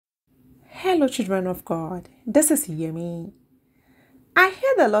Hello, children of God. This is Yemi. I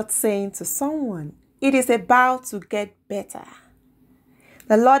heard the Lord saying to someone, it is about to get better.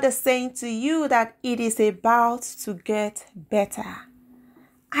 The Lord is saying to you that it is about to get better.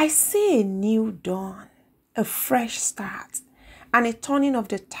 I see a new dawn, a fresh start, and a turning of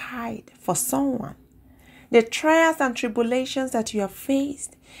the tide for someone. The trials and tribulations that you have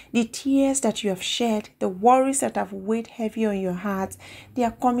faced, the tears that you have shed, the worries that have weighed heavy on your heart, they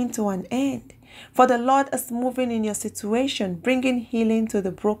are coming to an end. For the Lord is moving in your situation, bringing healing to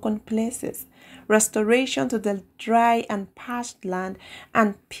the broken places, restoration to the dry and parched land,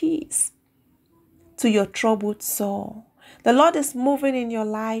 and peace to your troubled soul. The Lord is moving in your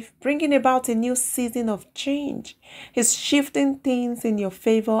life, bringing about a new season of change. He's shifting things in your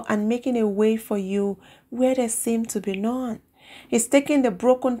favor and making a way for you where there seemed to be none. He's taking the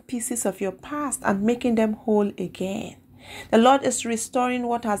broken pieces of your past and making them whole again. The Lord is restoring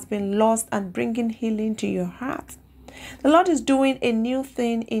what has been lost and bringing healing to your heart. The Lord is doing a new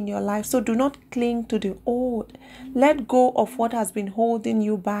thing in your life, so do not cling to the old. Let go of what has been holding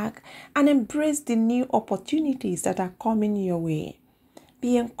you back and embrace the new opportunities that are coming your way.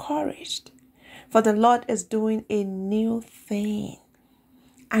 Be encouraged, for the Lord is doing a new thing,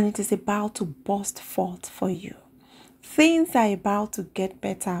 and it is about to burst forth for you. Things are about to get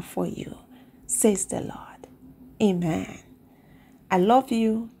better for you, says the Lord. Amen. I love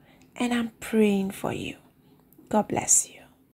you, and I'm praying for you. God bless you.